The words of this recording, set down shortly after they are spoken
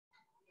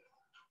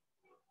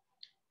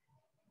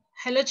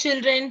Hello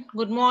children,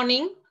 good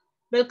morning.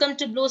 Welcome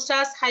to Blue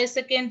Stars High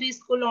Secondary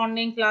School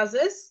online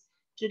classes.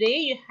 Today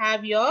you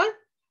have your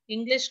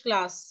English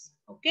class,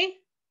 okay?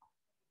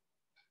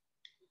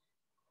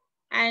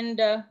 And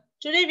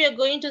today we are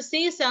going to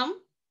see some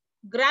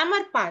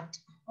grammar part,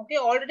 okay?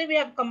 Already we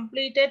have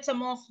completed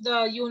some of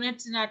the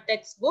units in our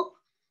textbook.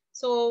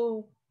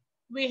 So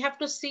we have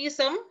to see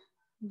some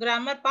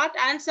grammar part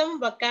and some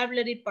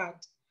vocabulary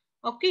part.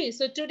 Okay,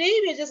 so today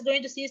we are just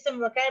going to see some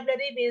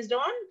vocabulary based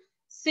on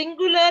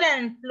singular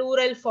and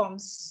plural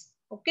forms.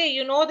 Okay,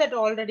 you know that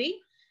already.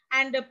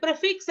 And the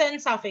prefix and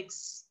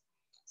suffix.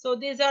 So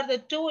these are the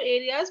two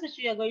areas which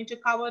we are going to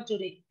cover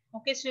today.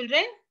 Okay,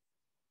 children.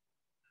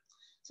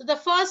 So the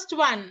first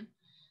one,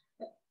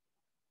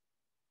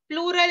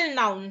 plural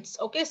nouns.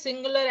 Okay,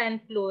 singular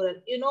and plural.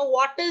 You know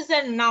what is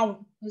a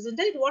noun, isn't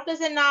it? What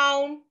is a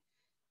noun?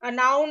 A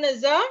noun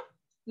is a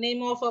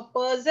name of a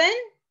person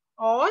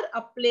or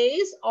a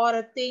place or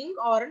a thing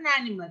or an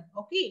animal.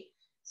 Okay.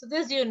 So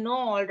this you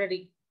know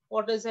already.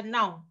 What is a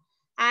noun?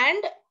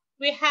 And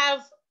we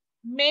have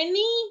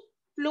many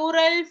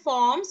plural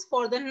forms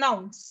for the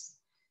nouns.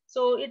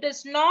 So it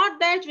is not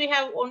that we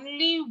have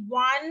only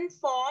one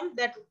form,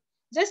 that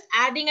just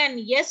adding an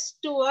yes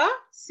to a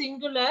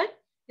singular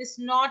is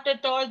not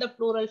at all the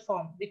plural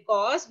form,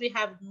 because we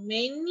have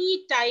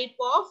many type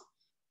of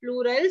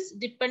plurals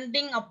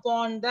depending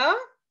upon the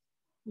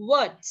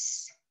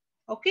words.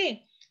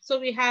 Okay, so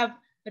we have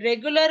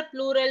regular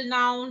plural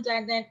nouns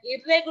and then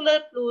irregular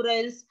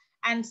plurals,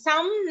 and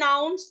some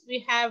nouns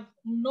we have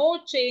no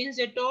change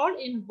at all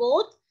in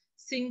both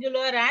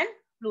singular and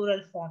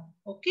plural form.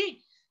 Okay,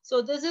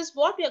 so this is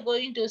what we are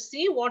going to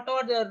see. What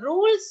are the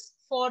rules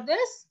for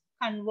this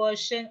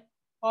conversion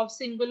of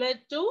singular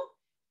to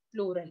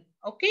plural?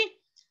 Okay,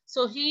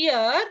 so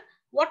here,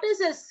 what is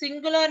a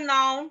singular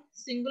noun?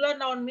 Singular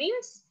noun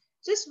means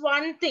just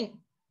one thing.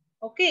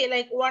 Okay,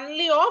 like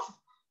only of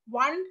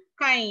one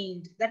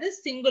kind, that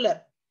is singular.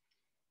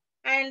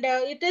 And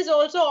it is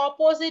also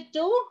opposite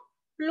to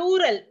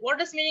plural.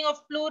 What is meaning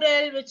of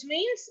plural? Which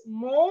means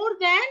more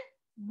than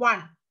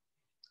one.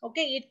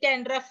 Okay, it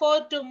can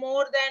refer to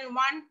more than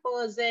one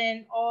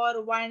person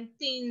or one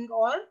thing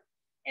or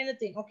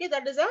anything. Okay,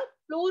 that is a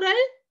plural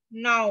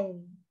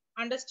noun.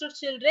 Understood,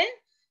 children?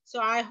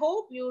 So I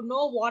hope you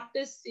know what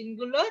is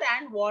singular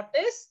and what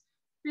is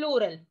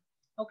plural.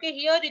 Okay,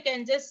 here you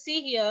can just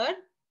see here.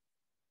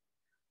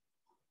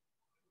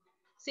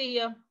 See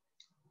here,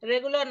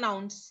 regular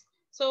nouns.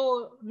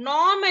 So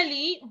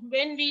normally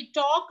when we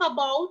talk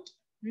about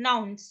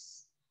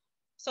nouns,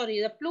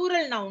 sorry, the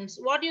plural nouns,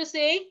 what you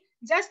say?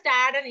 Just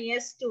add an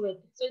yes to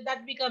it. So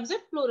that becomes a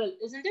plural,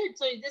 isn't it?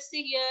 So you just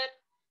see here,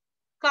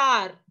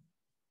 car.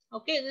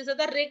 Okay, these are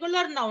the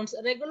regular nouns.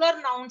 Regular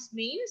nouns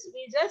means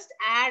we just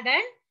add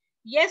an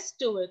yes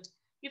to it.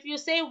 If you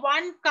say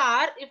one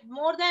car, if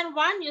more than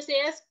one, you say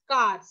yes,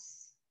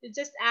 cars. You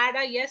just add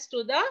a yes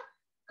to the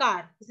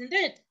car, isn't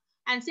it?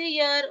 And see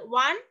here,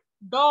 one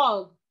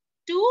dog,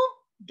 two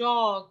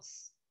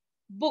dogs,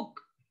 book,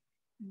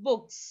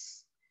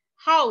 books,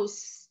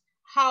 house,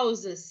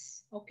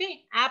 houses,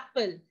 okay,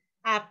 apple,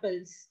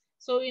 apples.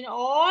 So in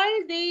all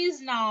these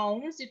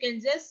nouns, you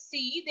can just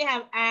see they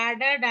have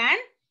added an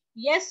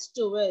yes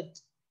to it.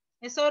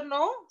 Yes or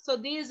no? So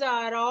these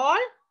are all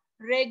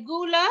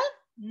regular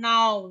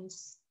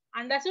nouns.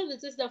 Understood?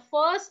 This is the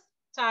first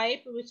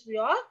type which we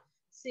are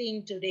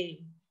seeing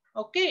today.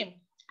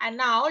 Okay. And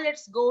now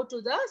let's go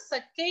to the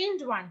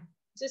second one.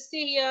 Just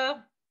see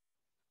here.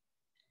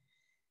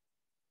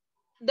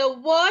 The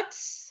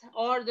words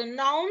or the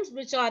nouns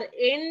which are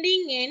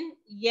ending in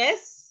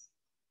yes,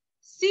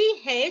 ch,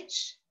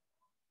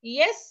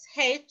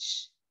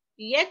 sh,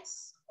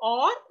 x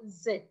or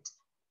z.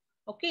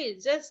 Okay,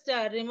 just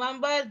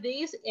remember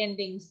these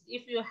endings.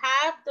 If you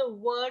have the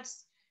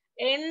words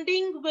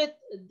ending with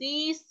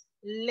these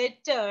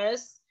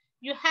letters,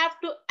 you have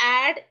to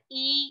add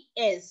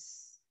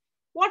es.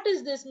 What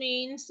does this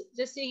means?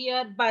 Just see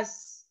here,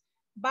 bus.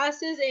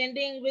 Bus is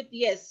ending with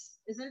yes,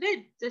 isn't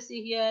it? Just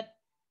see here.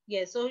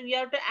 Yes, so you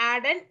have to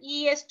add an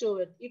es to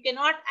it. You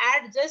cannot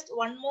add just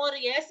one more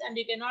yes and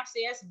you cannot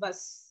say as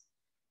bus.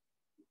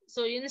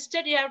 So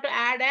instead you have to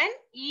add an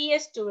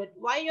es to it.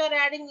 Why you are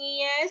adding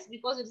es?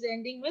 Because it's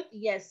ending with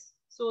yes.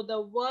 So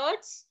the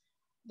words,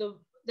 the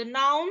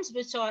nouns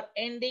which are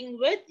ending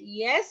with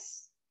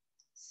yes,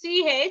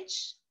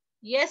 ch,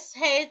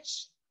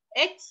 sh,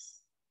 x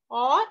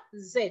or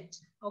z.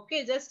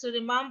 Okay, just to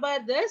remember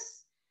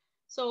this.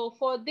 So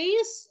for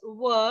these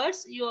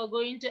words, you are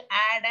going to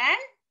add an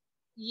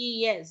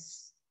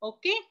es.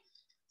 Okay.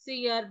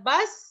 See here,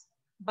 bus,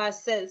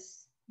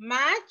 buses,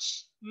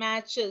 match,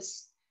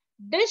 matches,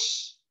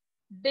 dish,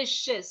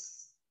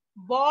 dishes,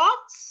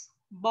 box,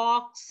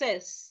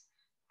 boxes,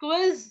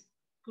 quiz,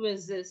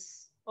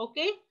 quizzes.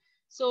 Okay.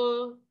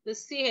 So the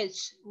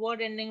ch, word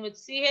ending with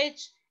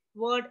ch,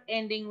 word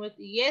ending with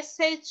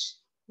sh,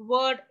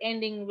 word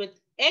ending with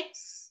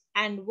x,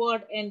 and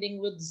word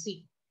ending with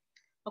z.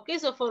 Okay,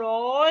 so for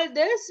all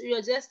this, you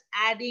are just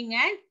adding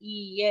an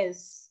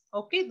es.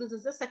 Okay, this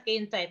is the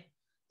second type.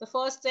 The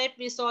first step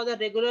we saw the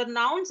regular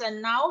nouns,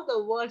 and now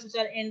the words which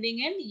are ending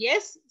in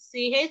S,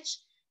 CH,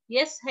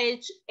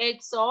 SH,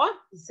 X or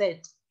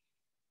Z.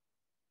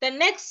 The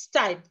next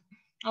type,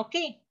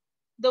 okay,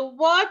 the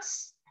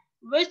words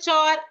which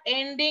are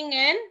ending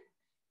in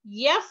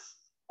F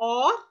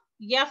or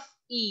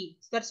FE.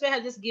 So that's why I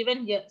have just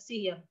given here,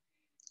 see here,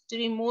 to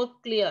be more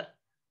clear.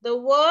 The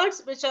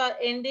words which are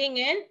ending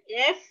in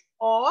F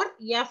or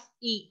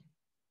FE.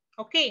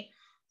 Okay,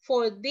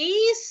 for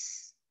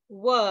these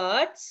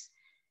words,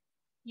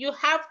 you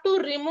have to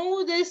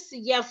remove this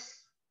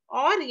F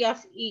or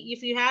FE.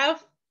 If you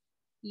have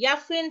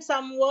F in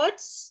some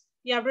words,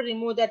 you have to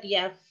remove that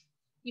F.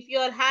 If you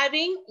are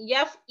having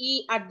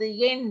FE at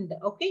the end,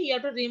 okay, you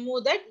have to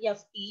remove that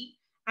FE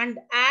and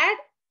add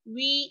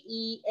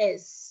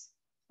VES.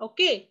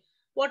 Okay,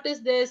 what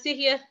is this? See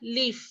here,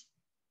 leaf.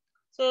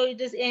 So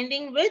it is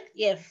ending with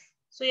F.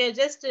 So you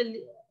just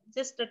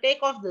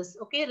take off this,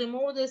 okay,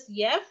 remove this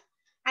F,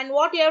 and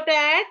what you have to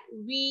add?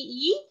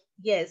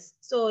 VES.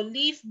 So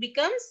leaf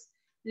becomes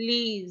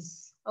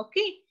leaves,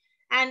 okay,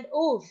 and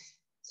oof.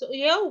 So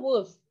here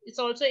woof, it's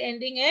also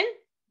ending in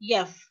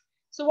F.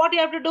 So what you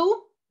have to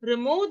do?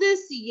 Remove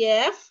this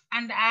F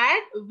and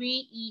add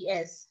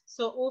VES.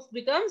 So oof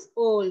becomes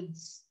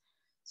olds.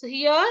 So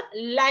here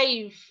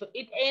life,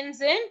 it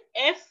ends in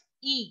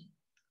FE.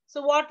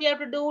 So what you have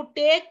to do?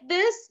 Take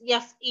this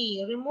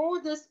FE,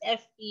 remove this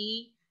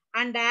FE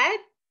and add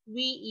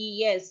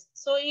VES.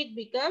 So it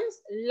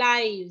becomes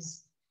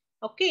lives.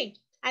 Okay.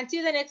 And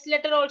see the next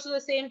letter also the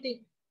same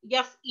thing.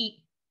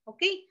 FE.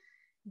 Okay.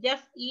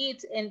 FE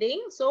it's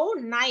ending. So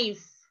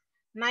knife.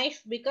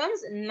 Knife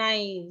becomes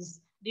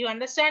knives. Do you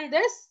understand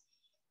this?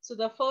 So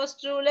the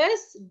first rule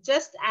is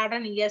just add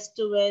an ES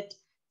to it.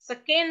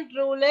 Second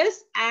rule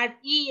is add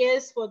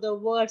ES for the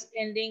words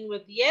ending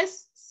with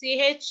S,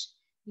 CH,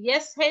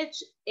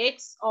 SH,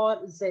 X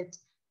or Z.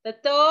 The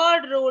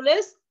third rule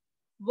is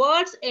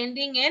words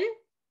ending in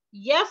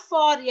F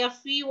or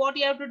FE. What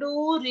you have to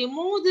do?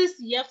 Remove this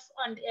F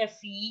and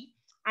FE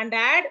and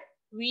add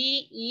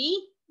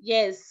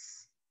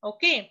VES.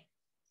 Okay.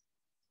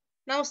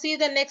 Now see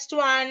the next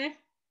one.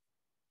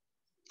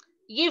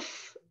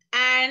 If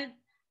and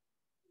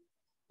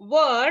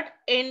word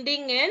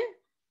ending in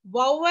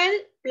vowel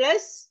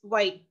plus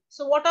Y.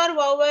 So what are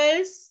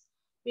vowels?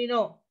 We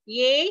know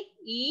A,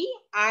 E,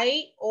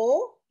 I,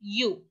 O,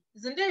 U.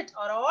 Isn't it?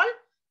 Are all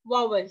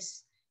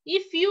vowels.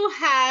 If you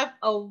have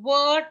a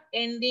word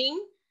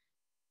ending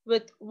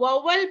with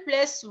vowel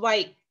plus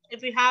Y,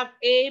 if you have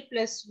A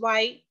plus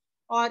Y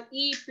or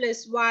E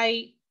plus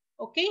Y,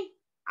 okay,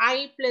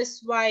 I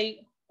plus Y,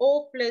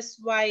 O plus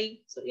Y.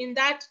 So in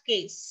that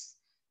case,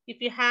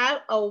 if you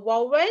have a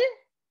vowel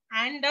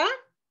and a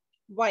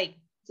Y,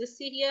 just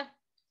see here,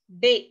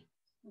 day.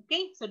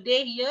 Okay, so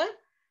day here,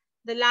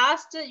 the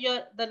last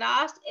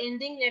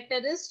ending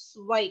letter is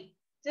Y.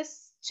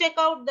 Just check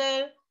out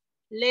the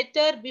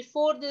letter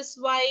before this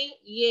Y.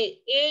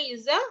 A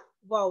is a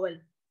vowel.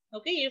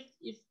 Okay,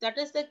 if that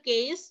is the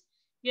case,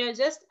 you are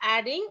just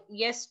adding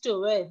S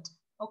to it.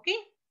 Okay,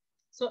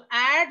 so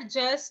add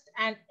just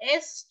an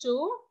S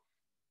to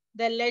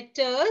the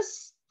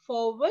letters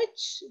for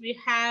which we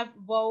have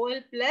vowel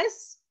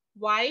plus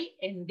Y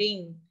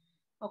ending.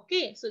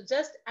 Okay, so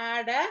just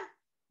add a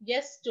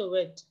yes to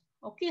it.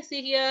 Okay,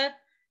 see here,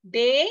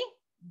 day,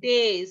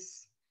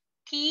 days,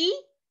 key,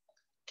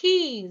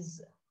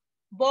 keys,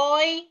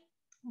 boy,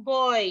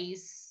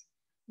 boys,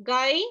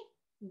 guy,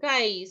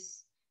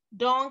 guys,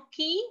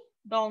 donkey,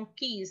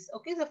 donkeys.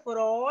 Okay, so for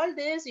all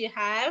this you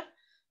have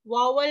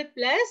vowel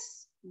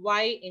plus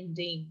Y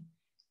ending.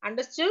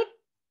 Understood?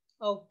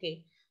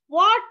 Okay.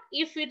 What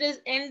if it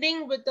is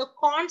ending with the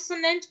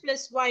consonant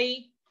plus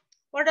Y?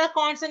 What are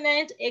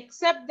consonants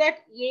except that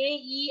A,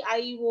 E,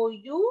 I, O,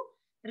 U?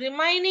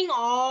 Remaining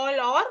all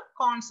are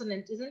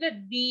consonants, isn't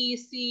it? B,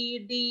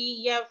 C,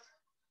 D, F.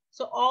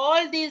 So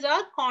all these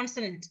are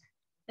consonant,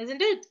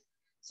 isn't it?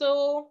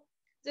 So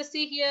just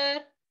see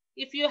here,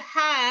 if you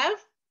have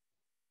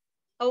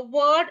a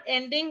word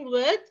ending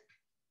with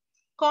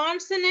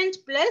consonant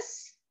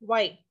plus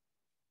Y.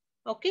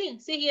 Okay,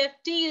 see here,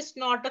 T is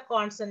not a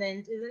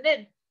consonant, isn't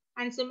it?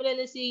 And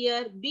similarly, see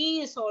here,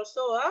 B is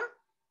also a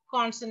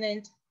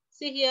consonant.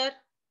 See here,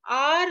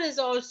 R is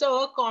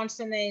also a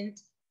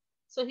consonant.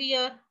 So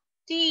here,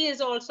 T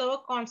is also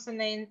a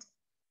consonant.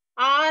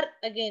 R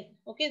again.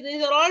 Okay,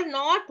 these are all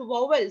not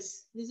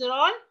vowels. These are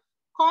all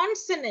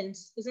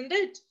consonants, isn't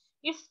it?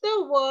 If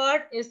the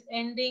word is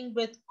ending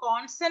with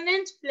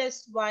consonant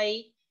plus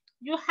Y,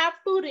 you have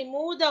to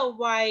remove the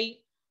Y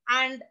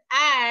and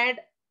add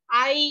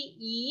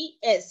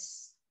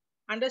IES.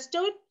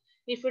 Understood?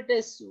 If it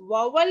is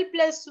vowel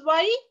plus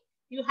Y,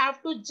 you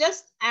have to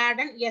just add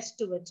an S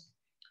to it.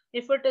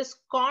 If it is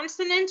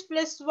consonant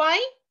plus Y,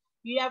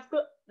 you have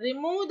to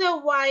remove the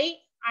Y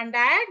and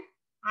add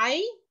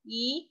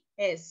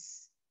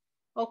IES.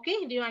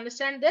 Okay, do you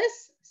understand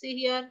this? See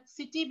here,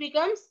 city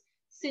becomes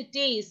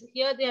cities.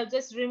 Here they have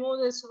just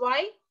removed this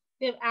Y.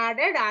 They have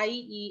added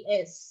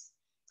IES.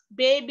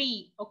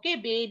 Baby, okay,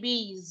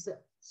 babies.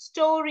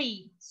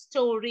 Story,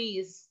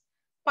 stories.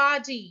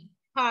 Party,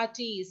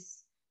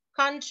 parties,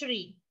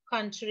 country,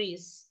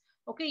 countries.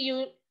 Okay,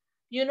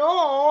 you know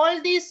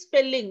all these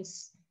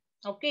spellings.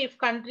 Okay, if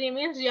country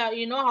means, yeah,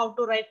 you know how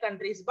to write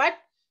countries, but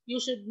you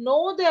should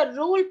know the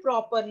rule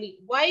properly.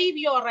 Why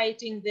we are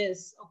writing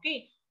this?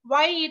 Okay,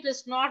 why it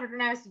is not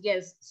written as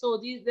yes.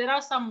 So there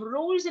are some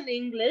rules in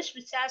English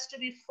which has to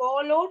be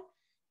followed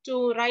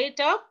to write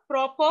a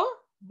proper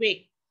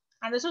way.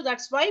 And so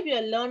that's why we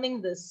are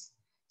learning this.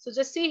 So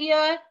just see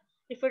here,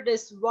 if it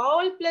is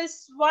vowel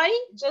plus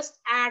y, just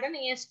add an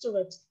s to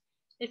it.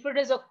 If it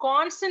is a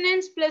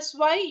consonant plus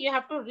y, you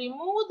have to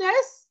remove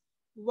this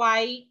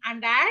y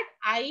and add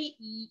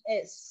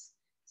ies.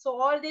 So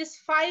all these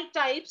 5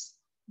 types,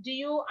 do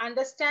you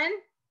understand?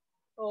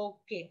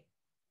 Okay.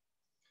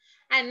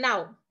 And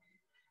now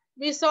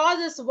we saw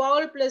this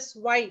vowel plus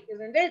y,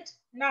 isn't it?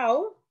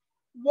 Now,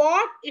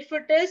 what if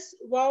it is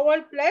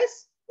vowel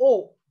plus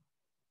o?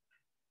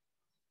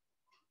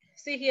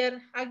 See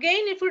here,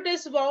 again, if it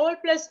is vowel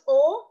plus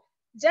o,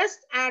 just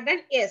add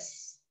an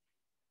s.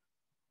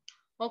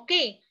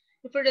 Okay,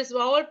 if it is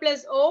vowel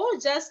plus o,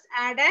 just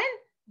add an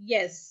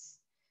yes.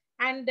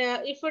 And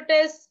if it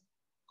is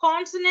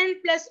consonant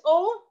plus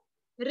o,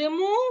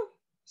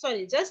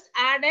 just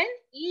add an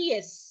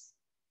es.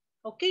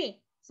 Okay,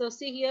 so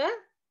see here,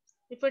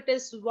 if it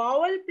is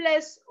vowel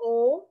plus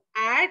o,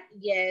 add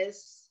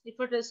yes. If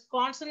it is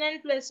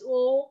consonant plus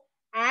o,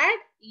 add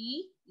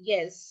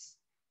yes.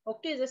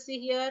 Okay, just see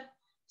here.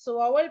 So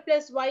vowel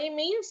plus y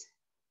means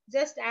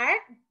just add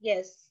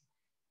yes.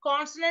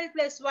 Consonant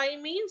plus y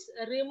means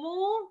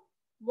remove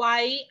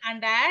y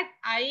and add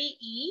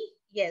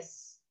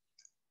yes.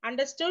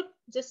 Understood?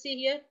 Just see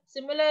here.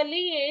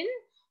 Similarly, in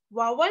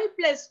vowel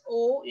plus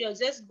o, you're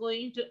just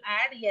going to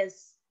add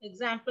yes.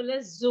 Example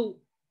is zoo,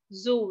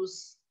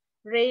 zoos,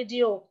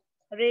 radio,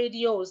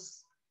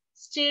 radios,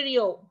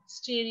 stereo,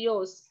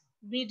 stereos,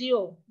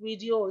 video,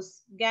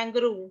 videos,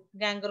 kangaroo,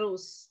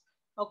 kangaroos.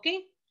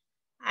 Okay?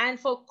 And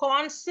for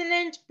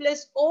consonant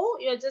plus O,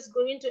 you're just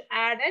going to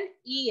add an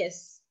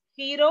ES.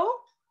 Hero,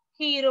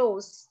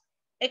 heroes.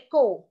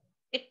 Echo,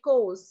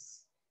 echoes.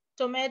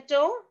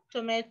 Tomato,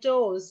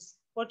 tomatoes.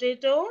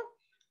 Potato,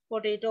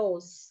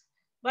 potatoes.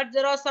 But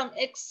there are some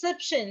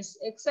exceptions.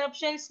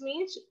 Exceptions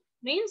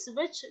means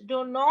which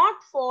do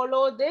not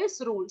follow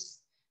these rules.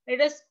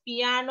 It is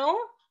piano,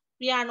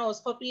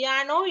 pianos. For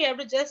piano, you have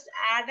to just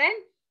add an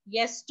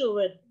yes to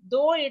it.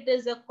 Though it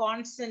is a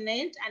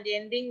consonant and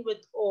ending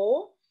with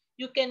O,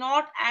 you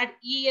cannot add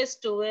es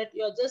to it.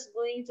 You're just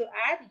going to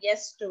add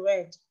yes to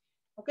it.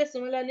 Okay,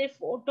 similarly,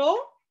 photo,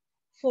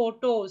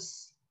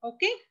 photos.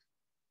 Okay,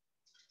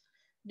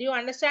 do you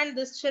understand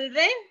this,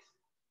 children?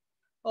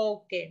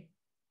 Okay,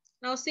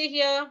 now see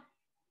here.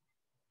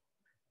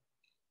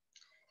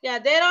 Yeah,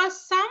 there are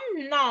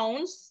some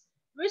nouns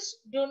which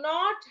do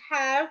not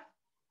have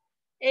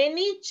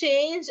any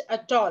change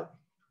at all.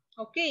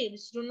 Okay,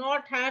 which do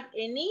not have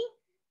any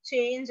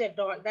change at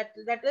all. That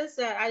is,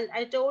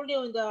 I told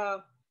you in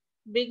the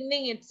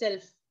beginning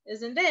itself,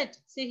 isn't it?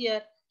 See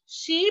here,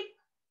 sheep,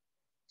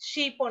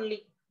 sheep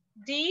only.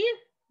 Deer,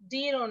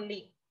 deer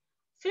only.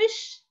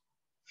 Fish,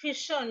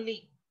 fish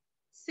only.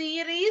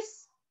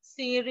 Series,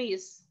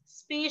 series.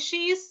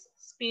 Species,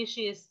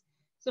 species.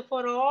 So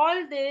for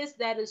all this,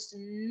 there is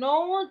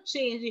no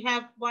change. You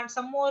have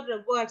some more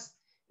words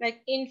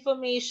like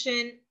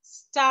information,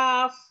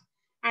 staff,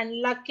 and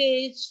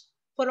luggage.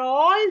 For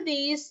all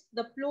these,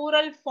 the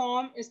plural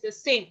form is the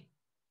same.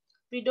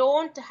 We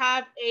don't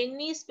have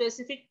any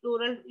specific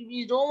plural.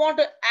 We don't want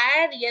to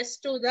add yes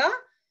to the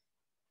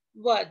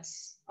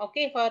words.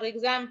 Okay, for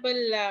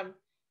example,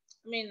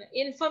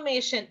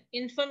 information.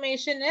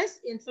 Information is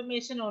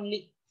information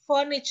only.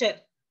 Furniture.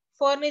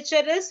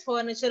 Furniture is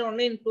furniture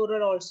only in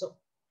plural also.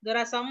 There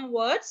are some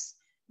words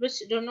which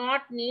do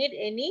not need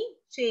any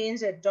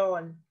change at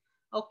all.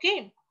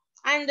 Okay,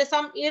 and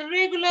some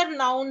irregular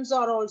nouns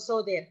are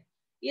also there.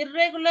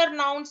 Irregular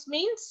nouns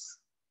means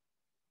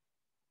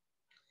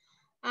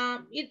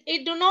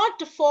it do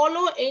not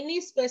follow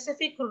any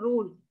specific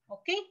rule.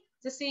 Okay,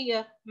 just see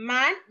here,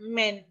 man,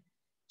 men,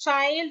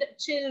 child,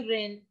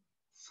 children,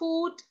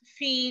 foot,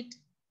 feet,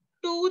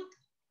 tooth,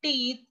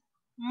 teeth,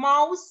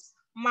 mouse,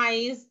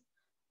 mice,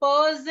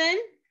 person,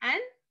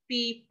 and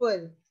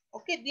people.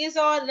 Okay, these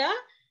are the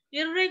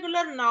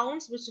irregular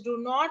nouns which do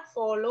not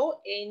follow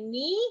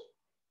any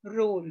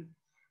rule.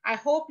 I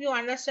hope you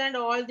understand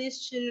all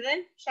these,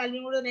 children. Shall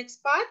we move to the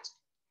next part?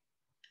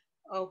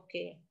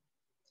 Okay.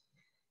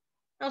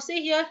 Now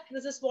see here,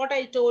 this is what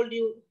I told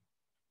you.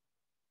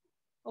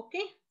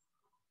 Okay,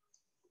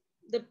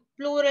 the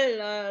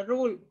plural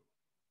rule,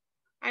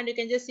 and you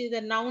can just see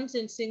the nouns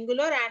in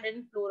singular and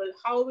in plural,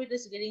 how it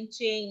is getting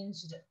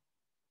changed.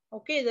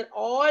 Okay, that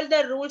all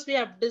the rules we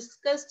have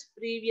discussed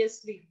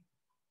previously.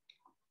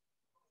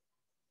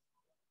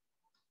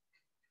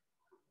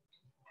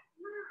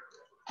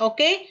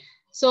 Okay,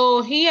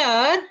 so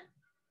here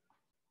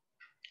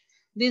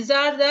these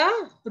are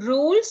the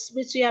rules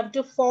which you have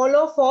to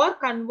follow for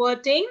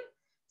converting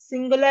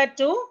singular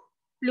to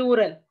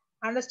plural.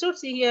 Understood?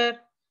 See here,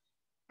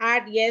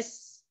 add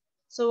yes.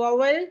 So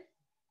vowel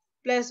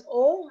plus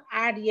O,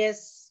 add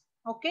yes.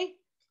 Okay.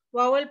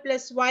 Vowel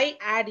plus Y,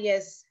 add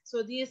yes.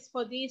 So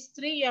for these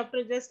three, you have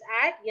to just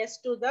add yes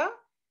to the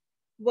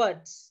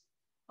words.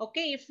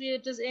 Okay. If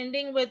it is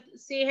ending with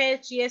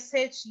CH,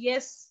 SH,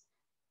 yes,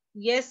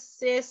 yes,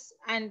 yes,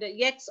 and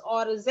X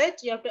or Z,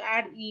 you have to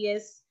add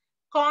ES.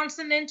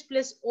 Consonant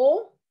plus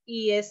O,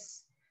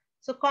 ES.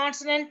 So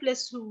consonant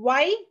plus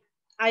Y,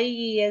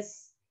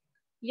 IES.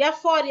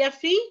 F or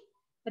FE,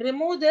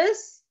 remove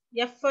this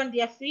F and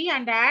FE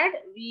and add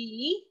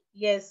VE,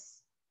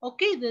 yes.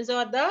 Okay, these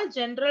are the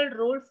general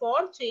rule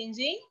for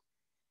changing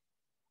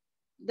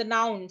the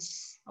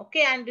nouns.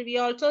 Okay, and we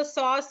also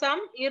saw some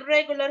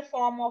irregular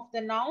form of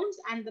the nouns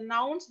and the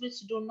nouns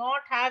which do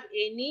not have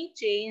any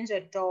change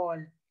at all.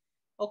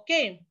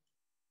 Okay,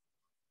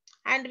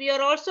 and we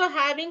are also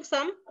having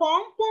some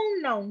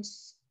compound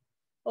nouns.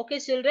 Okay,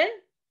 children.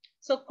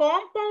 So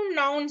compound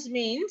nouns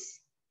means,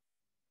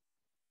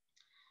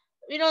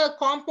 you know, the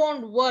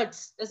compound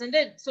words, isn't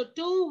it? So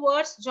two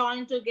words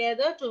join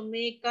together to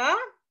make a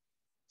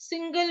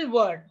single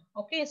word.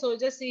 Okay, so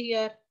just see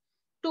here,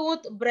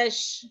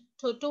 toothbrush.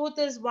 So tooth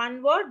is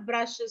one word,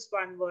 brush is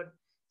one word.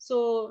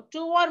 So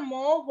two or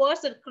more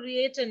words that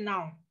create a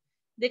noun.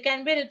 They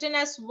can be written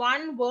as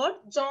one word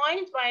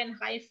joined by an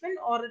hyphen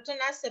or written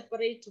as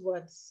separate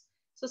words.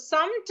 So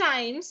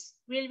sometimes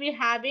we'll be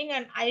having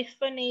an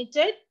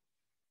hyphenated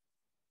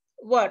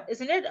word,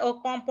 isn't it? A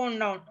compound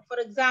noun. For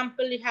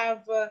example, you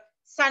have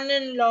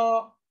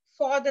son-in-law,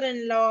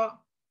 father-in-law,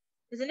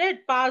 isn't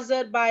it?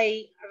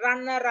 Passer-by,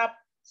 runner-up.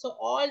 So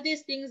all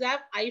these things have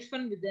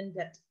hyphen within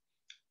that.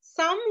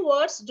 Some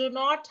words do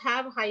not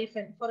have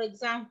hyphen. For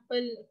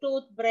example,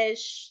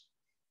 toothbrush,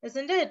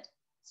 isn't it?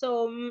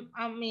 So,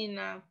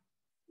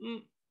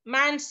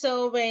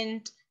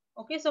 manservant.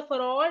 Okay, so for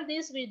all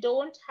these, we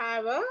don't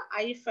have a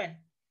hyphen.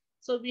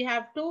 So we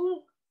have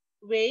two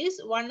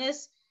ways. One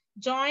is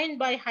joined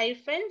by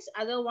hyphens,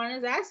 other one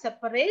is as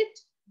separate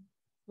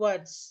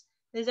words.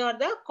 These are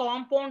the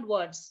compound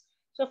words.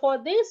 So for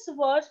these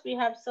words, we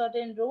have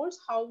certain rules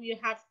how you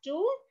have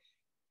to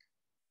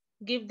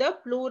give the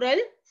plural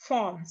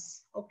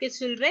forms. Okay,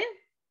 children.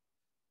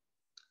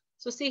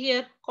 So see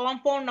here,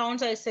 compound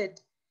nouns I said.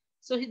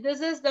 So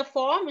this is the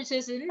form which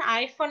is in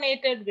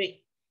hyphenated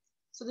way.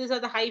 So these are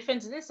the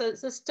hyphens.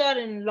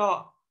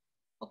 Sister-in-law.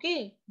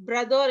 Okay,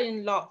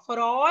 brother-in-law. For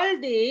all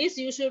these,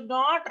 you should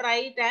not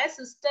write as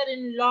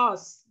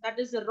sister-in-laws. That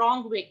is the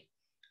wrong way.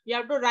 You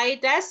have to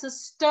write as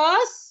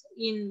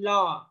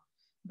sisters-in-law,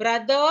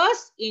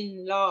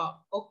 brothers-in-law.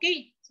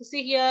 Okay, so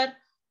see here,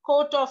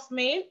 coat of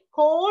mail,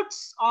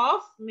 coats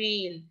of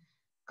mail,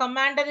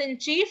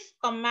 commander-in-chief,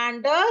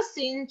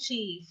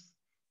 commanders-in-chief.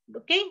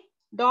 Okay,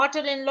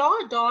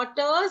 daughter-in-law,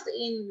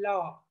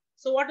 daughters-in-law.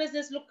 So what is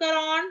this? Looker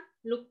on,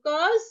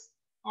 lookers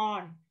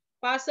on.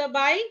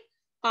 Passerby,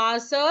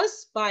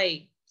 passers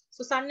by.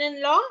 So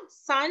son-in-law,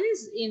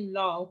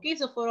 sons-in-law. Okay,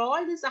 so for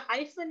all these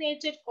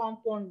hyphenated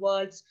compound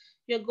words,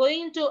 you're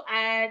going to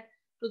add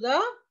to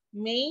the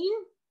main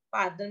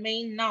part, the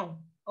main noun.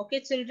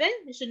 Okay, children,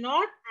 you should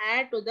not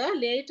add to the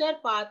later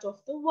part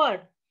of the word.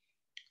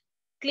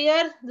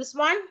 Clear this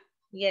one?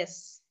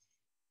 Yes.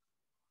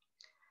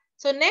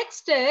 So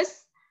next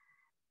is,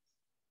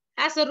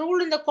 as a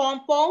rule in the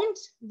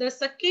compounds, the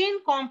second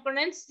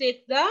components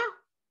take the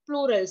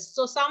plurals.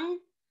 So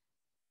some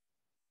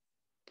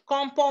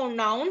compound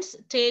nouns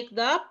take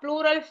the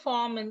plural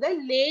form in the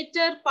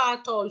later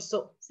part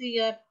also. See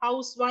here,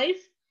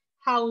 housewife,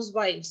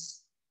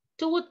 housewives.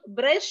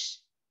 Toothbrush,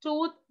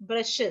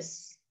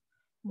 toothbrushes.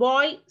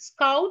 Boy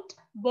scout,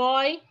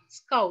 boy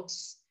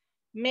scouts.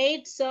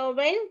 Maid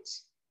servant,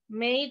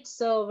 maid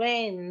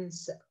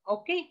servants.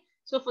 Okay.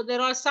 So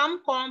there are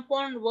some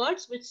compound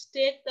words which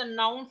take the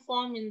noun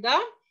form in the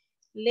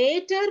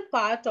later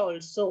part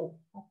also.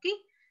 Okay.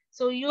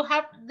 So you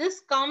have, this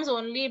comes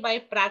only by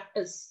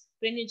practice.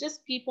 When you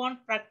just keep on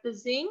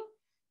practicing,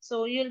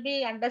 so you'll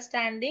be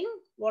understanding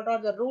what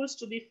are the rules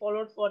to be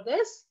followed for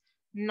this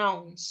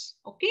nouns.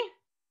 Okay.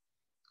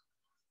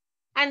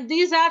 And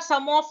these are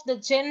some of the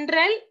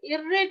general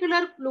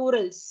irregular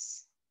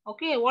plurals.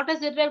 Okay, what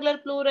is irregular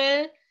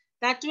plural?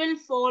 That will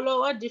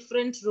follow a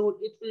different rule.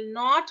 It will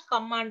not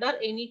come under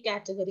any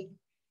category.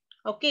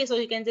 Okay, so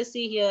you can just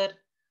see here,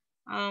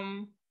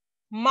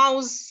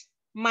 mouse,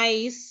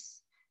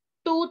 mice,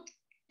 tooth,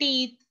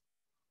 teeth,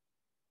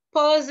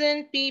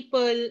 person,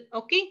 people.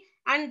 Okay,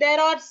 and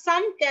there are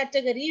some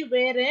category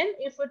wherein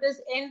if it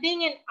is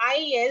ending in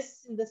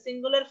is in the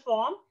singular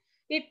form,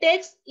 it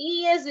takes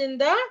es in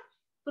the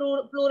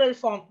plural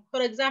form.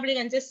 For example, you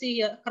can just see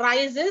here,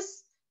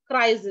 crisis,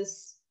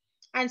 crisis.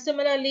 And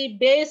similarly,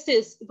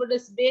 basis, if it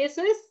is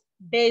basis,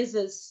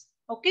 basis.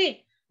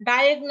 Okay,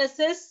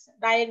 diagnosis,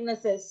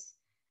 diagnosis.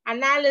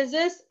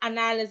 Analysis,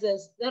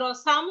 analysis. There are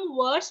some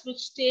words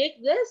which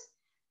take this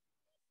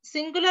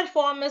singular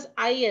form is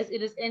is.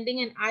 It is ending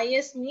in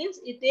is means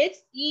it takes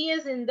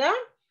es in the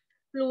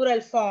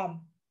plural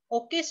form.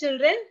 Okay,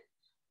 children.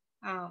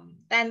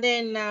 And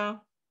then you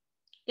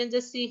can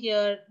just see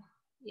here,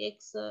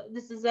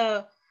 this is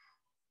a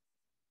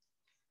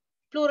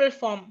plural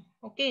form.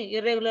 Okay,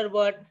 irregular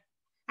word.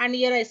 And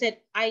here I said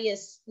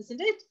is,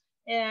 isn't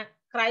it?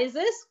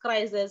 Crisis,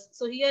 crisis.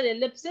 So here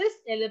ellipsis,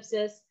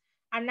 ellipsis.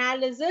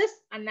 Analysis,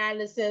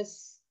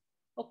 analysis.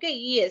 Okay,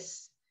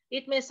 yes.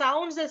 It may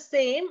sound the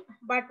same,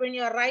 but when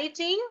you're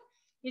writing,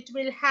 it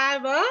will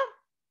have a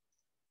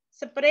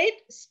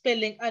separate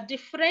spelling, a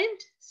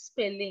different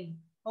spelling.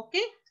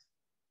 Okay.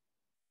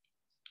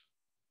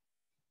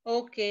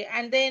 Okay,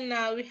 and then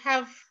we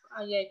have,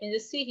 yeah, you can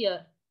just see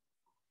here,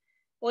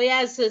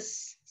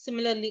 oasis,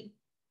 similarly.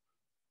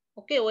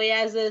 Okay,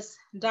 oasis,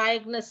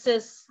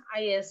 diagnosis,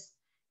 is,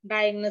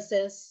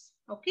 diagnosis.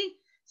 Okay,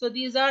 so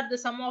these are the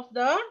some of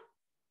the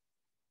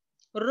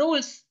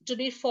rules to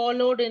be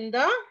followed in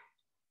the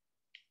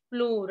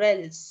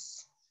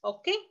plurals.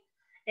 Okay,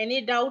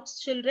 any doubts,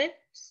 children,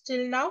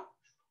 still now?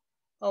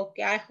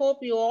 Okay, I hope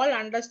you all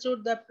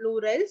understood the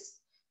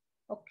plurals.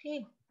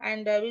 Okay,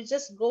 and we'll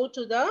just go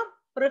to the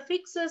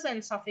prefixes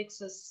and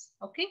suffixes.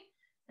 Okay,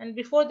 and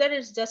before that,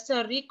 it's just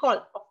a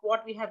recall of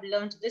what we have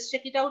learned. Just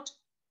check it out.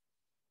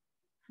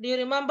 Do you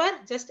remember?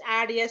 Just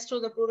add yes to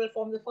the plural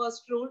form, the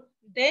first rule.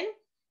 Then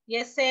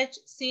sh,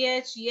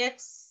 ch,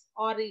 x,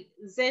 or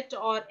z,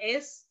 or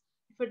s.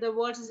 If the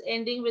word is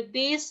ending with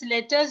these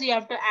letters, you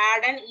have to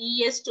add an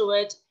es to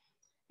it.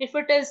 If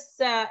it is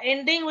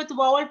ending with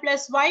vowel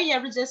plus y, you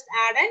have to just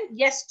add an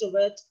yes to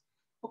it.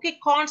 Okay,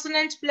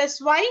 consonant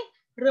plus y,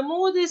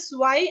 remove this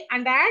y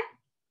and add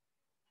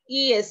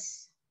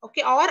es.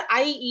 Okay, or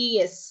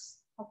ies.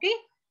 Okay.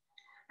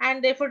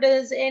 And if it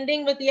is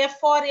ending with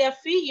F or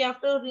FE, you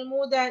have to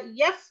remove the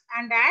F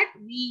and add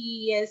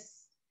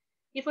VES.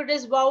 If it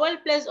is vowel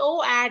plus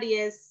O, add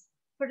ES.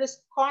 If it is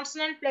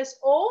consonant plus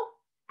O,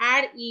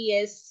 add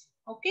ES.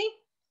 Okay.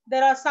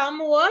 There are some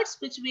words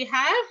which we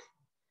have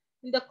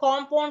in the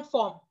compound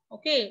form.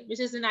 Okay, which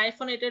is in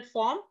hyphenated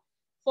form.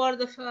 For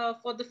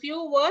the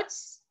few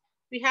words,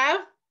 we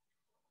have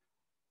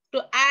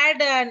to add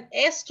an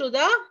S to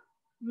the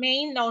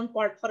main noun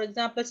part. For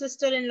example,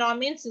 sister-in-law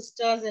means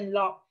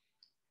sisters-in-law.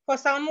 For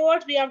some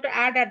words, we have to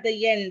add at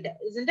the end,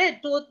 isn't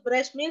it?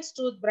 Toothbrush means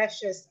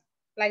toothbrushes,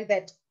 like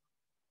that.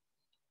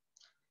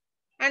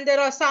 And there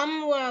are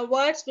some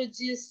words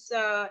which is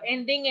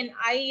ending in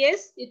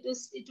is.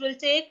 It will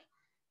take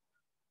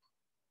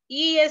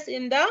es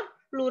in the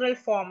plural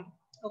form.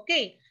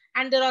 Okay.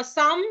 And there are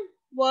some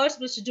words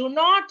which do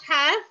not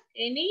have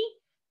any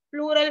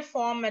plural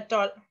form at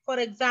all. For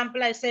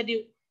example, I said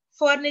you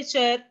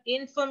furniture,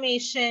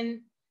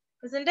 information,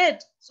 isn't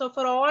it? So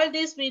for all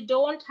this, we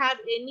don't have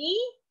any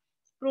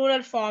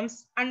plural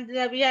forms, and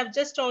we have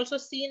just also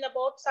seen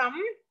about some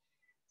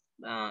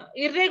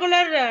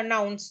irregular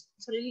nouns,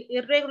 sorry,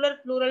 irregular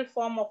plural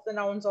form of the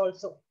nouns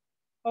also.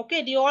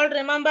 Okay, do you all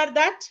remember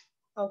that?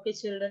 Okay,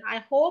 children, I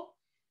hope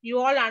you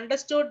all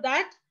understood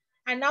that.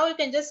 And now you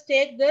can just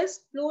take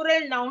this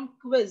plural noun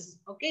quiz.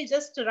 Okay,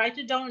 just write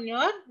it down in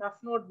your rough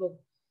notebook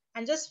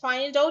and just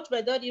find out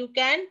whether you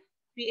can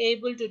be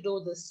able to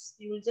do this.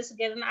 You will just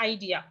get an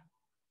idea.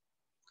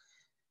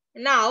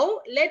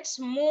 Now, let's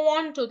move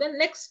on to the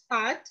next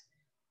part,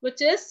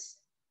 which is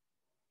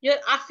your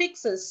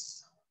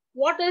affixes.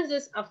 What is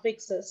this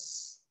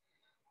affixes?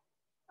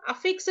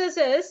 Affixes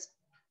is,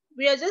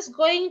 we are just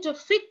going to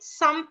fix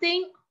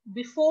something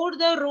before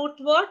the root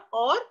word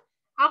or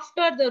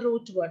after the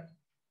root word.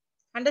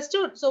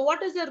 Understood? So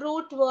what is the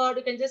root word?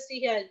 You can just see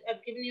here,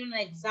 I've given you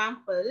an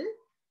example.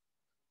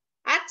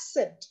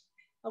 Accept.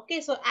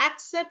 Okay, so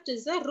accept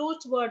is the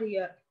root word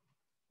here.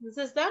 This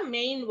is the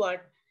main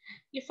word.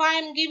 If I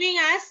am giving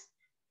as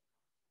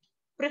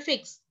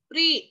prefix,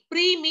 pre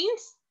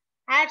means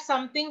add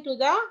something to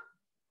the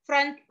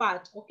front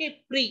part.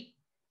 Okay, pre.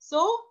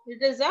 So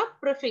it is a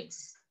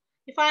prefix.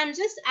 If I am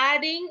just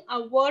adding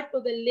a word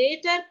to the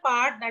later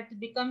part, that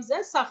becomes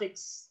a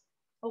suffix.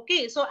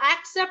 Okay, so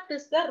accept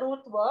is the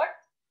root word.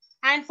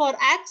 And for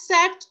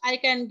accept, I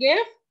can give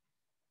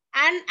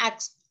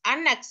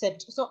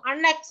unaccept. So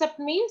unaccept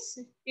means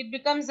it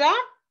becomes a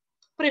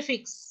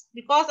prefix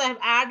because I have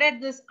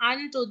added this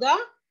un to the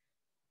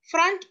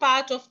front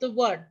part of the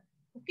word.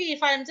 Okay,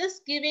 if I'm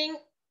just giving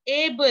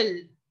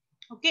able,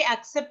 okay,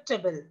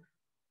 acceptable.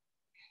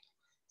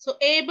 So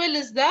able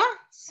is the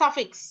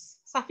suffix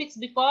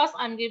because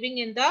I'm giving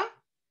in the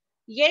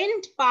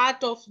end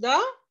part of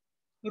the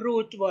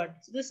root word.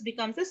 So this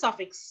becomes a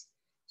suffix.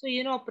 So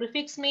you know,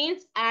 prefix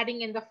means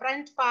adding in the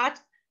front part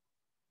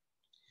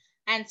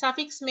and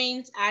suffix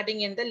means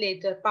adding in the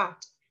later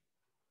part.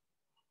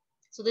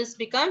 So this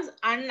becomes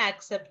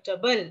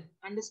unacceptable.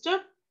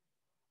 Understood?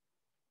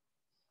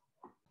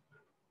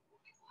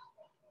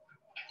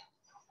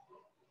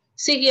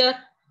 See here,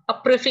 a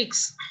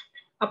prefix.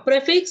 A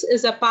prefix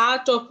is a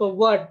part of a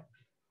word.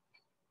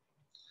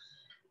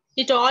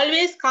 It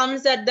always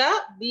comes at the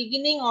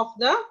beginning of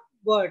the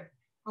word.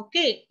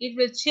 Okay, it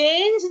will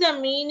change the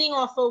meaning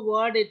of a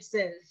word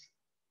itself.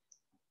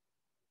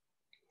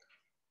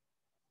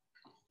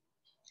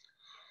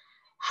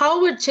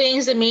 How would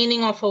change the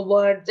meaning of a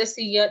word? Just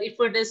see here, if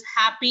it is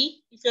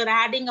happy, if you're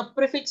adding a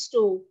prefix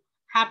to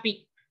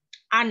happy,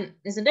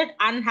 isn't it?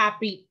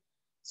 Unhappy.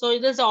 So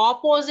it is the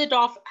opposite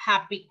of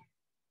happy.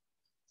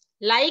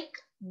 Like,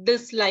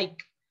 dislike.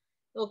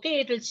 Okay,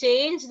 it will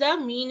change the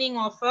meaning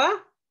of a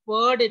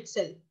word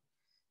itself.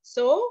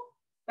 So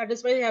that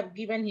is why I have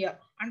given here.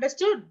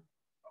 Understood?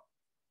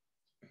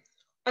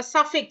 A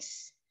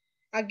suffix.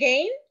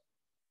 Again,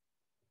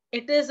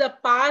 it is a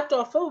part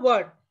of a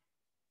word.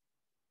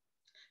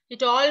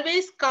 It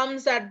always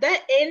comes at the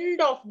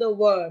end of the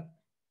word.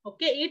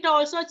 Okay, it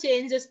also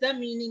changes the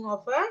meaning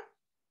of a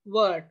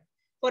word.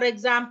 For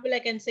example, I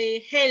can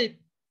say help.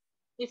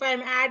 If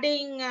I'm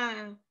adding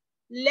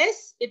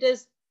less, it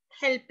is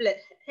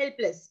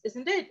helpless,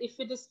 isn't it? If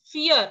it is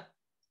fear,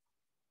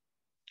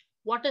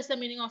 what is the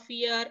meaning of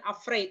fear?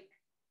 Afraid.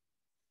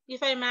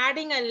 If I'm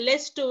adding a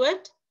less to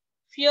it,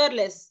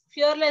 fearless.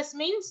 Fearless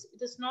means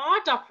it is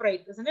not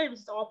afraid, isn't it?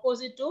 It's the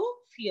opposite to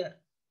fear.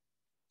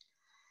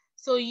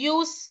 So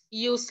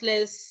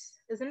useless,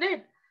 isn't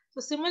it?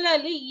 So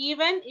similarly,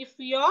 even if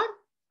you're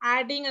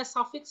adding a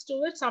suffix to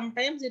it,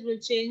 sometimes it will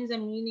change the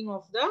meaning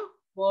of the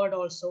word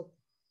also.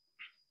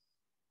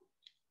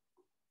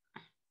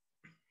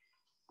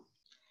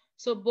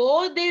 So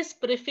both this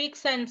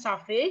prefix and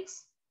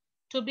suffix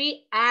to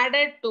be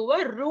added to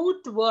a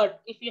root word.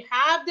 If you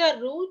have the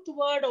root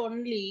word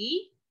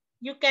only,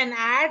 you can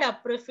add a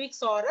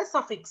prefix or a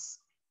suffix.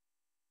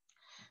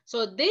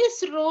 So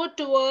this root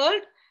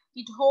word,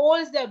 it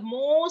holds the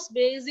most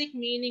basic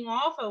meaning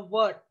of a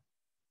word.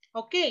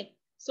 Okay.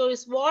 So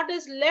it's what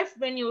is left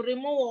when you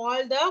remove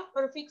all the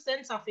prefix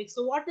and suffix.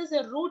 So what is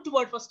a root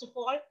word? First of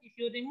all, if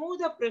you remove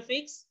the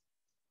prefix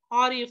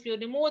or if you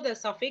remove the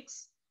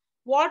suffix,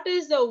 what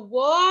is the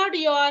word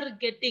you are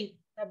getting?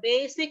 The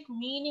basic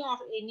meaning of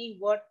any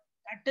word,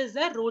 that is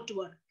the root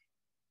word.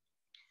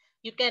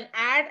 You can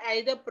add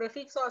either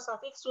prefix or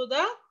suffix to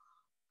the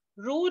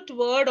root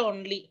word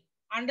only.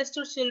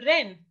 Understood,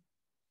 children?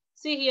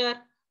 See here,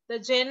 the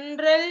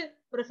general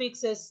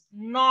prefix is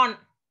non,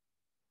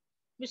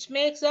 which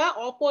makes a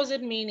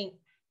opposite meaning.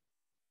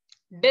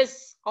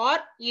 Dis or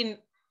in.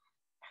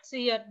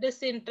 See here,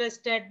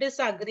 disinterested,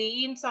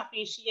 disagree,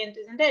 insufficient,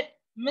 isn't it?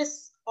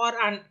 Miss or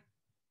un.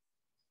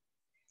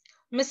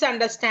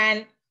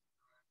 Misunderstand,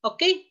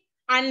 okay,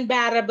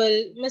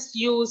 unbearable,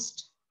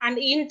 misused, and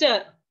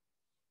inter.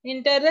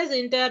 Inter is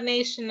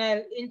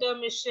international,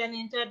 intermission,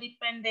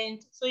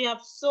 interdependent. So you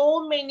have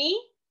so many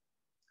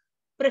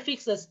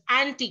prefixes.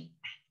 Anti.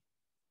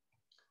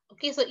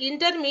 Okay, so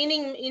inter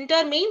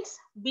means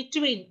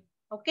between.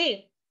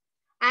 Okay,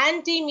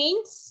 anti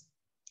means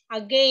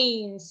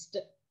against.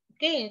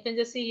 Okay, you can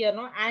just see here,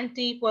 no,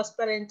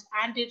 anti-perspirant,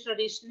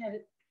 anti-traditional.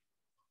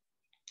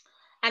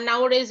 And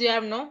nowadays you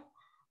have no,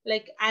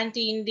 like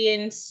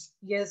anti-Indians,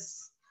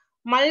 yes.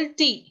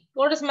 Multi,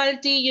 what is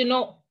multi? You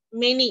know,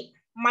 many,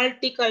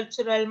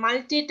 multicultural,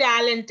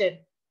 multi-talented.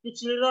 The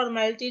children are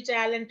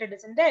multi-talented,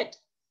 isn't it?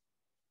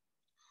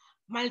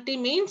 Multi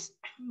means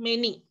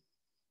many.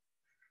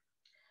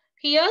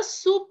 Here,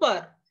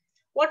 super.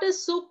 What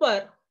is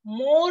super?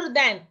 More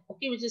than,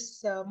 okay, which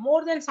is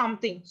more than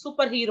something.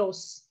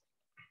 Superheroes.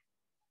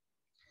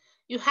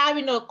 You have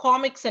in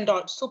comics and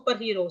all,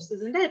 superheroes,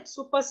 isn't it?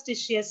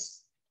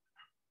 Superstitious.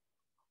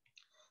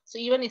 So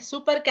even if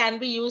super can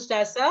be used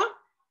as a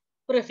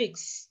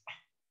prefix.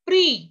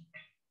 Pre.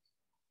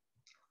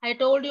 I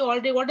told you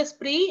already what is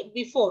pre?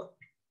 Before.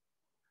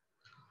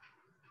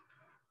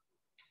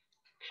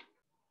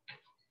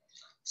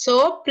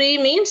 So pre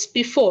means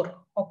before.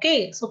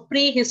 Okay. So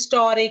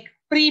prehistoric,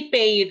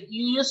 prepaid.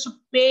 You used to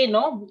pay,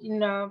 no, in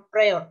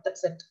prior.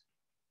 That's it.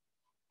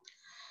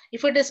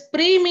 If it is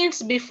pre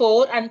means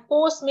before and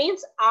post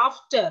means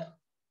after.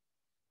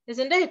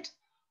 Isn't it?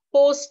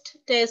 Post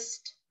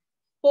test,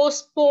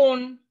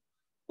 postpone,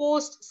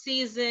 post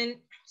season.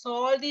 So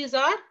all these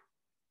are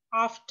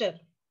after.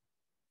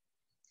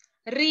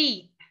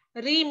 Re.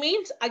 Re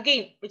means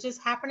again, which is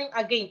happening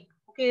again.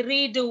 Okay,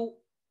 redo,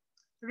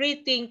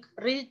 rethink,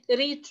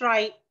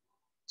 retry.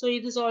 So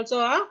it is also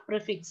a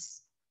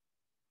prefix.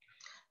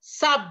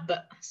 Sub.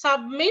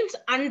 Sub means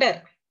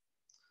under.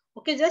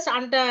 Okay, just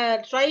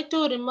under. Try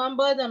to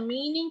remember the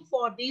meaning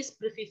for these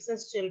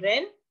prefixes,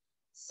 children.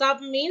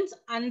 Sub means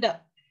under.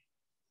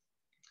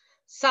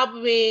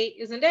 Subway,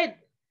 isn't it?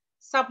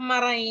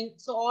 Submarine.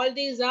 So all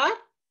these are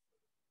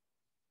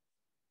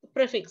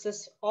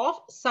prefixes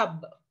of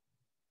sub.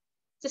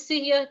 So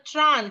see here,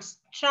 trans.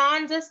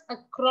 Trans is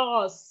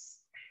across.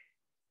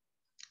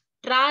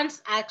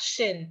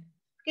 Transaction.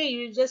 Okay,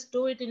 you just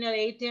do it in your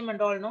ATM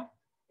and all, no?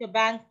 Your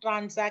bank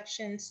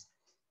transactions.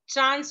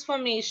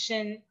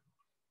 Transformation,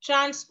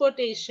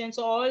 transportation.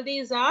 So all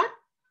these are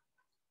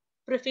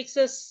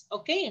prefixes,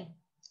 okay?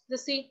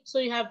 Just see, so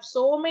you have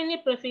so many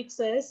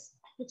prefixes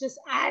which is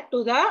add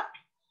to the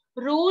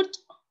root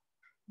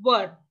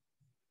word.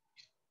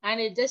 And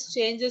it just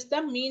changes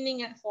the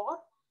meaning for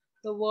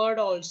the word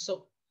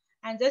also.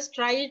 And just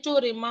try to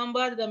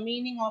remember the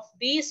meaning of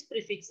these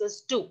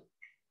prefixes too.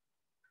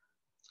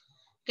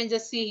 You can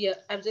just see here,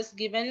 I've just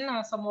given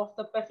some of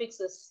the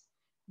prefixes.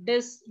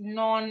 Dis,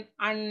 non,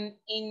 un,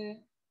 in,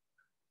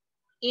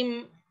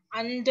 im,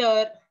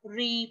 under,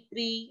 re,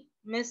 pre,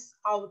 miss,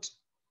 out.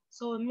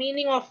 So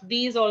meaning of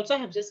these also I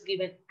have just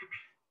given.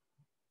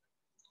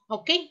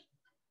 Okay.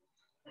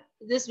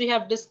 This we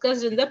have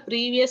discussed in the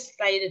previous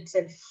slide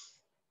itself,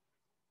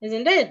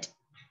 isn't it?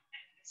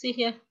 See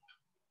here.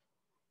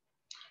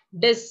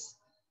 Dis.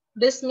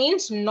 Dis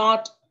means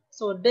not.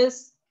 So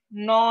dis,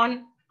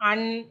 non, un,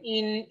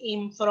 in,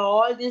 im. For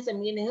all these, the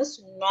meaning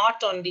is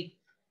not only.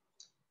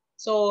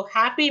 So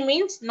happy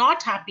means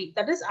not happy.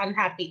 That is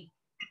unhappy.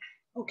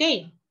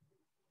 Okay.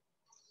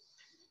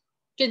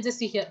 You can just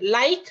see here.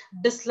 Like,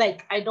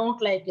 dislike. I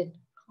don't like it.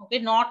 Okay,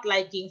 not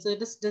liking. So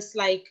it is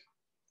dislike.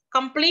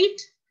 Complete,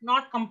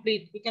 not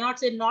complete. We cannot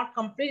say not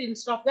complete.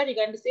 Instead of that, you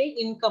can say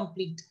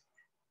incomplete.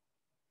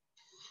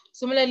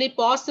 Similarly,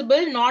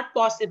 possible, not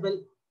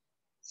possible.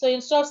 So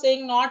instead of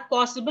saying not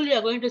possible, we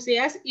are going to say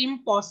as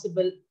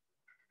impossible.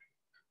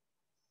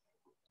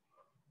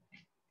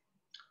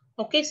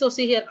 Okay, so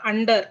see here,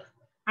 under.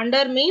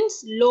 Under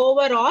means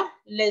lower or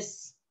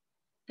less.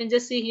 You can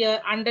just see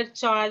here,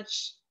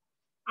 undercharge,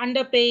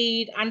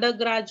 underpaid,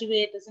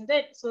 undergraduate, isn't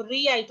it? So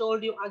I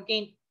told you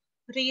again,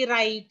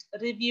 rewrite,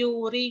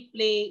 review,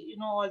 replay, you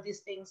know, all these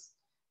things.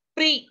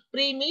 Pre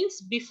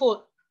means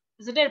before,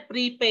 isn't it?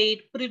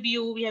 Prepaid,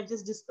 preview, we have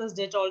just discussed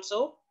it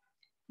also.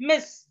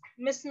 Miss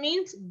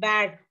means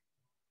bad.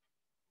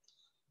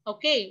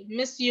 Okay,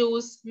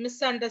 misuse,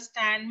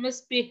 misunderstand,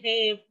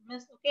 misbehave,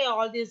 okay,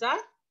 all these are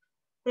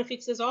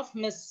prefixes of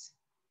miss.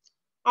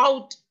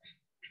 Out,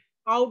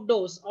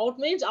 outdoors, out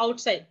means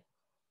outside.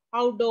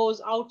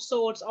 Outdoors,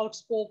 outsource,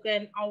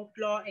 outspoken,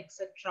 outlaw,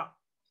 etc.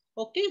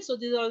 Okay, so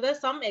these are the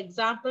some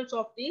examples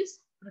of these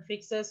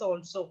prefixes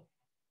also.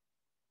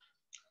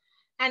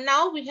 And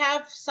now we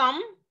have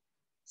some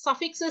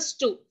suffixes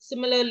too.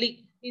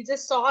 Similarly, we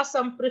just saw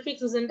some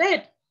prefixes, isn't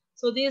it?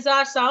 So these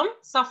are some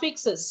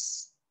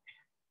suffixes.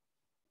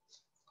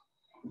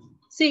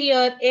 See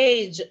here,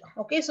 age.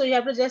 Okay, so you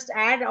have to just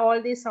add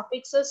all these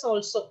suffixes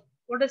also.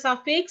 What is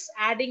suffix?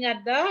 Adding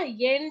at the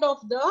end of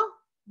the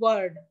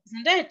word,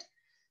 isn't it?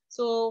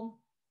 So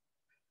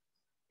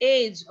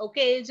age.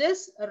 Okay, age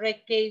is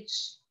wreckage.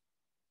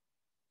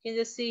 You can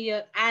just see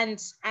here,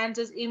 ants. Ants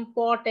is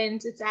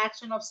importance. It's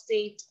action of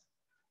state.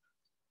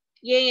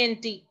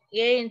 ANT.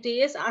 ANT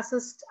is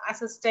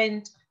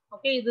assistant.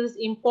 Okay, this is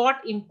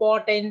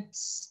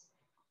importance.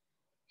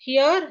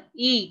 Here,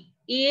 E.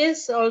 E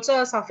is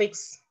also a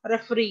suffix.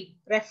 Referee.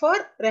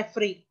 Refer,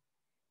 referee.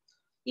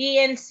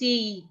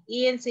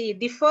 ENCE,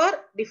 differ,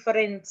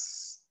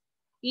 difference.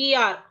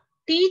 ER,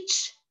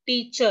 teach,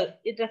 teacher.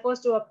 It refers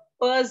to a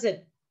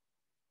person.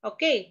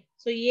 Okay,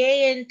 so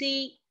ANT,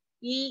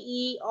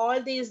 EE,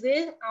 all these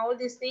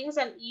things,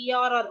 and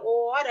ER or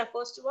OR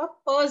refers to a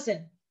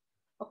person.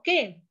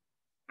 Okay,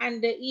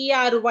 and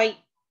ERY.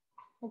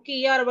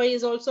 Okay, ERY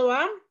is also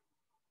a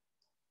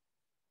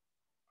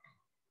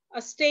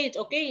state.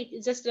 Okay,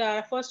 it just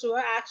refers to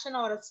an action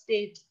or a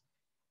state.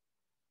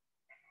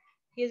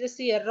 Here just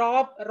see a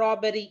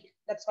robbery.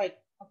 That's why.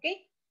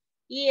 Okay.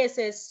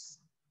 ESS,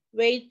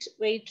 wait,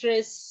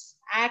 waitress,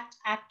 act,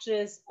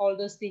 actress, all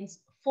those things.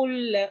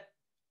 Full.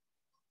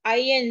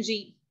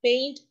 ING,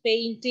 paint,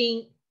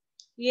 painting.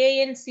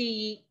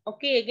 ANCE.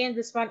 Okay, again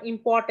this one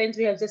important.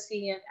 We have just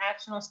seen here,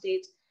 action or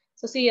state.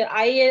 So see here,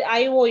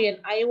 ION.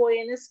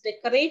 ION is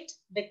decorate,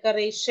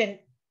 decoration.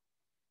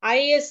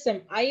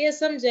 ISM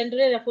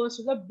generally refers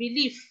to the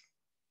belief.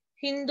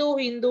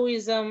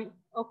 Hinduism.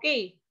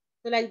 Okay,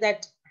 so like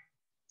that.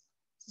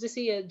 So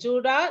see here,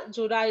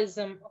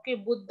 Judaism. Okay,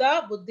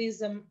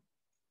 Buddhism.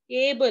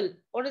 Able.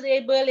 What is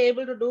able?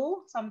 Able to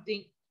do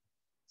something.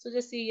 So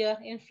just see here,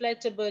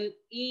 inflatable.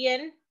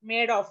 EN,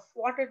 made of.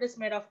 What it is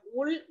made of?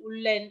 Wool,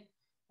 woolen.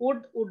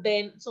 Wood,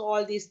 wooden. So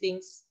all these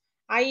things.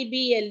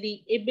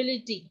 IBLE,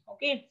 ability.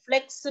 Okay,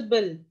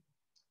 flexible.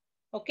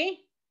 Okay.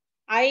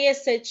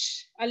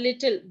 ISH, a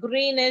little.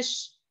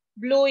 Greenish,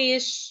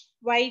 bluish,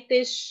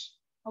 whitish.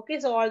 Okay,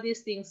 so all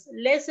these things.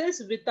 Less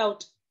is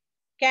without.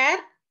 Care,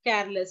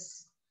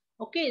 careless.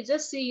 Okay,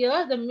 just see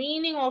here the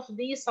meaning of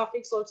these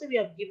suffixes also we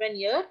have given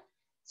here.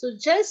 So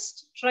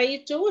just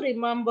try to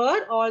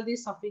remember all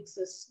these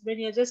suffixes. When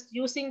you're just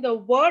using the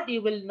word,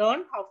 you will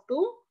learn how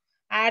to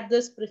add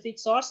this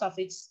prefix or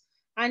suffix.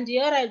 And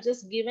here I've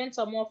just given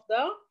some of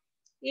the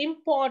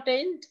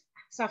important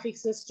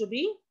suffixes to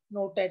be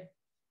noted.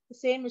 The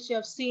same which you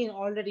have seen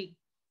already.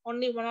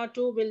 Only one or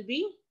two will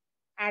be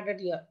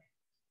added here.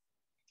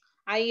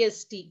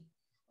 IST.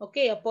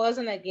 Okay, a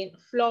person again.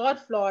 Floor,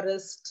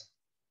 florist.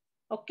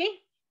 Okay,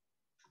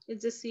 you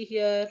just see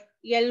here.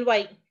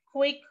 LY,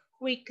 quick,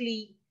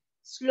 quickly,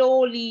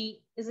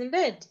 slowly, isn't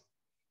it?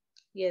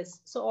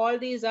 Yes, so all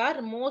these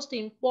are most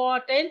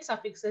important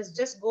suffixes.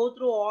 Just go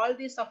through all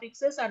these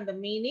suffixes and the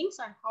meanings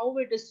and how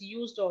it is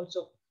used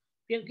also.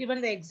 We have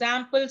given the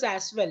examples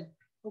as well.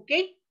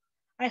 Okay,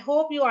 I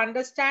hope you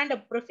understand the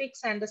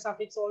prefix and the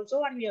suffix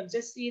also, and we have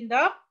just seen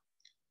the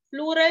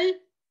plural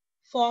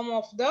form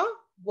of the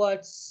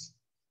words.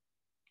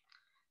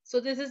 So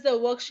this is the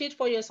worksheet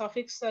for your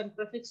suffix and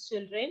prefix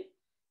children.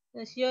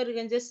 And here you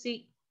can just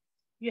see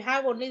you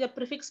have only the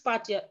prefix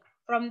part here.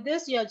 From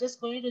this, you are just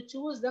going to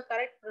choose the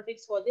correct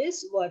prefix for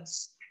these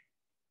words.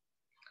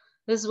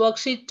 This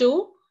worksheet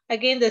 2,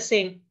 again the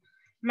same.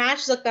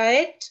 Match the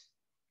correct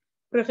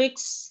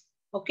prefix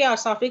okay, or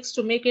suffix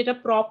to make it a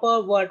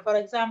proper word. For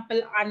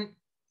example,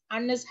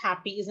 un is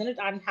happy, isn't it?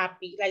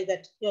 Unhappy, like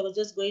that. You're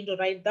just going to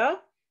write the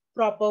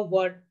proper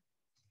word.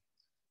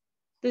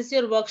 This is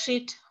your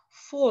worksheet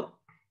 4.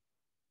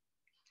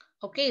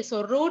 Okay,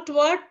 so root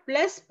word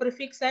plus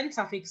prefix and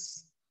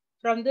suffix.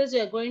 From this,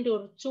 you're going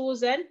to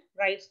choose and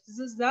write. This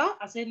is the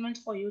assignment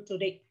for you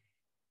today.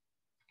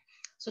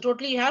 So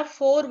totally you have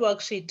 4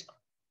 worksheets.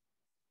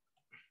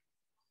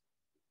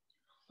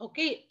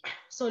 Okay,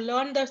 so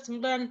learn the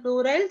singular and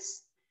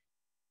plurals.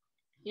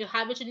 You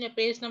have it in your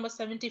page number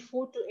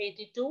 74 to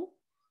 82.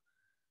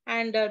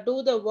 And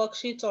do the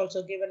worksheets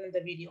also given in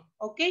the video.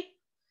 Okay,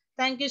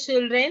 thank you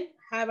children.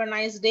 Have a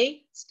nice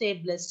day. Stay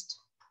blessed.